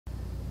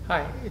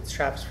Hi, it's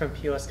Travis from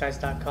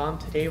POSGuys.com.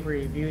 Today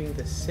we're reviewing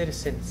the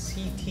Citizen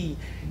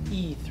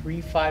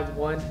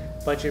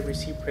CT-E351 budget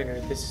receipt printer.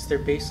 This is their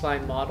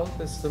baseline model.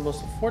 This is the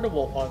most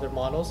affordable of their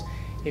models.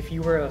 If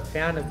you were a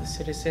fan of the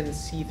Citizen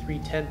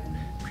C310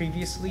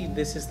 previously,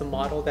 this is the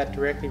model that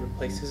directly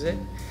replaces it.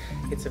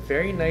 It's a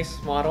very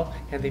nice model,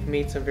 and they've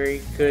made some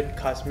very good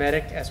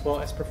cosmetic as well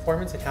as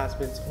performance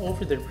enhancements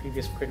over their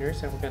previous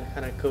printers, and we're going to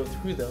kind of go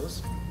through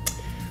those.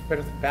 Right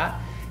off the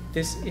bat,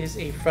 this is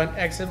a front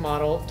exit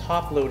model,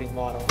 top loading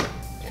model.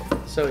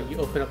 So you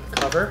open up the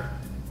cover,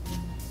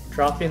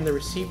 drop in the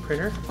receipt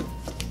printer,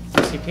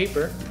 receipt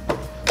paper,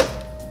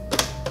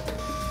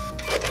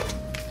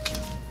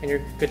 and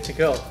you're good to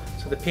go.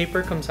 So the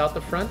paper comes out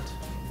the front.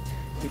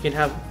 You can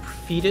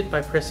feed it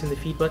by pressing the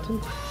feed button.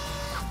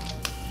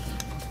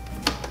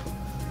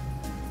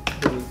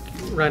 When you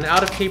run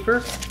out of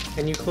paper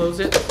and you close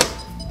it,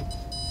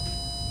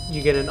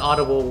 you get an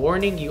audible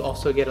warning. You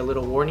also get a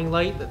little warning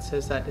light that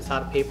says that it's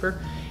out of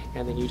paper,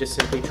 and then you just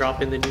simply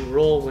drop in the new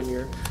roll when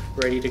you're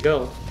ready to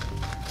go.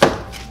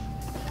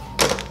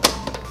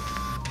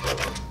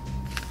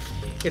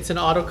 It's an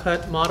auto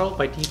cut model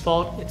by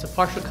default. It's a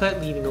partial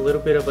cut, leaving a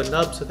little bit of a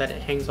nub so that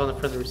it hangs on the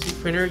front of the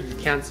receipt printer. You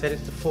can set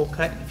it to full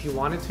cut if you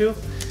wanted to.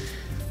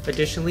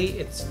 Additionally,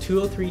 it's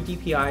 203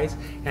 DPIs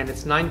and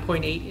it's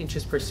 9.8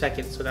 inches per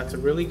second, so that's a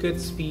really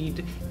good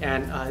speed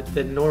and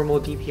the normal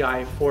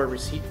DPI for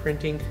receipt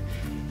printing.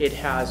 It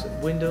has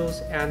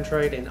Windows,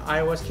 Android, and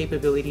iOS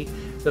capability,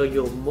 though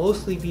you'll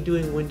mostly be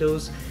doing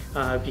Windows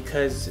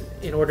because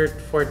in order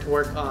for it to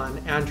work on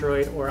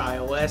Android or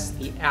iOS,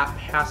 the app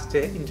has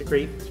to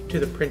integrate to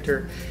the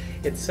printer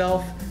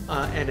itself,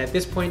 and at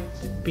this point,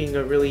 being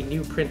a really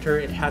new printer,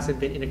 it hasn't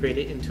been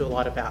integrated into a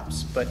lot of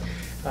apps, but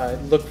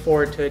look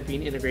forward to it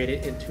being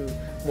integrated into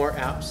more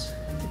apps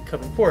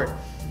coming forward.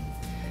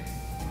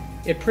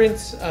 It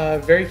prints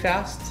very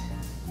fast.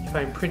 If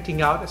I'm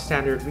printing out a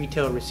standard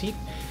retail receipt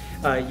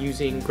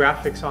using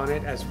graphics on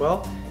it as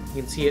well, you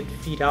can see it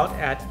feed out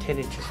at 10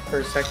 inches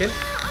per second.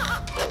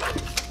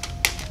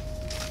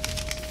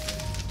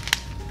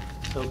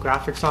 So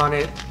graphics on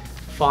it,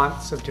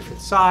 fonts of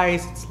different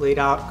size, it's laid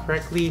out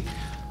correctly,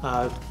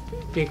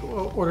 big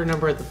order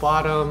number at the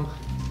bottom,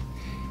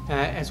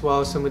 as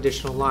well as some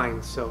additional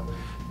lines. So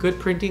good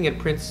printing. It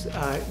prints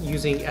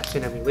using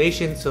Epson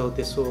emulation, so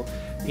this will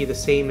be the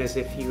same as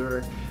if you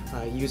were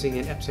using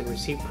an Epson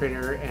receipt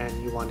printer and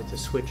you wanted to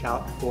switch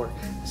out for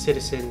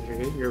Citizen.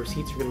 Your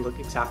receipts are going to look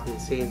exactly the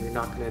same. You're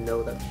not going to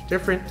know that they're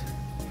different.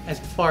 As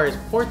far as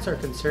ports are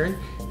concerned,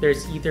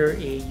 there's either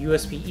a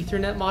USB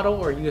Ethernet model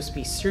or a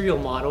USB serial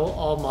model.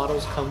 All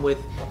models come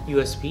with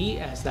USB,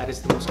 as that is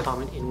the most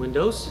common in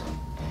Windows.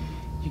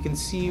 You can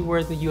see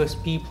where the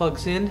USB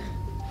plugs in.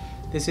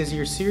 This is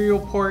your serial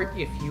port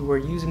if you were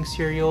using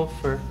serial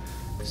for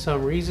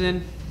some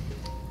reason.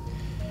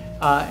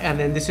 And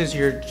then this is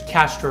your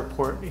cache drawer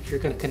port if you're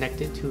going to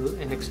connect it to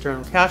an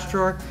external cache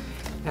drawer.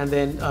 And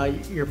then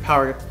your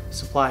power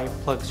supply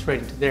plugs right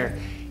into there.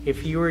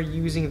 If you were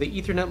using the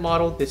Ethernet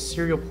model, this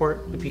serial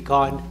port would be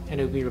gone and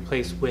it would be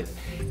replaced with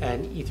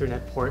an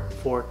Ethernet port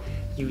for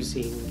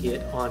using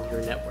it on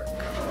your network.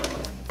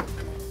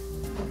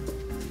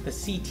 The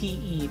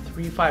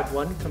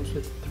CT-E351 comes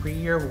with a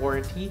 3-year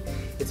warranty.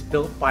 It's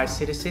built by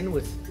Citizen,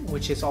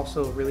 which is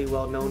also really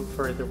well known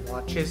for their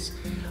watches.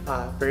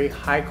 Very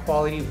high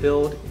quality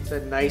build. It's a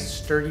nice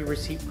sturdy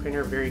receipt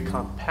printer, very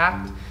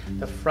compact.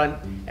 The front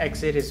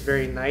exit is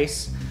very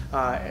nice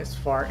as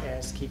far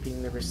as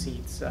keeping the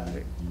receipts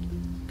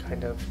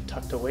kind of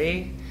tucked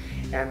away.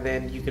 And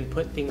then you can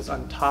put things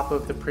on top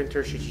of the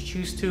printer should you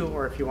choose to,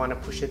 or if you want to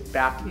push it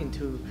back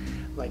into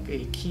like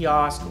a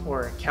kiosk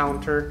or a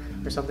counter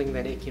or something,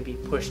 then it can be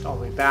pushed all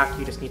the way back.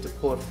 You just need to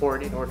pull it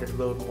forward in order to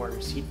load more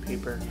receipt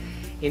paper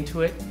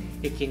into it.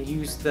 It can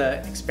use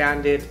the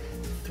expanded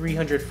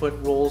 300-foot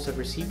rolls of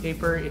receipt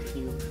paper if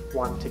you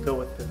want to go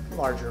with the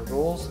larger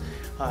rolls.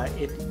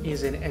 It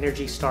is an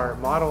Energy Star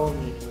model,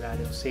 meaning that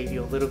it'll save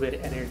you a little bit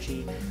of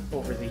energy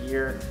over the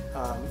year.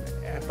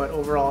 But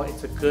overall,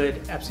 it's a good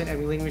Epson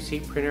emulating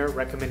receipt printer,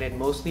 recommended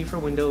mostly for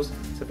Windows.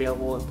 It's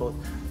available in both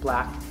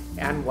black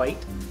and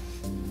white.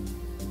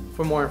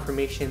 For more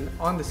information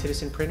on the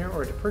Citizen printer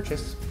or to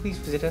purchase, please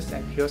visit us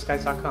at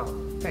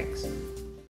POSGuys.com. Thanks.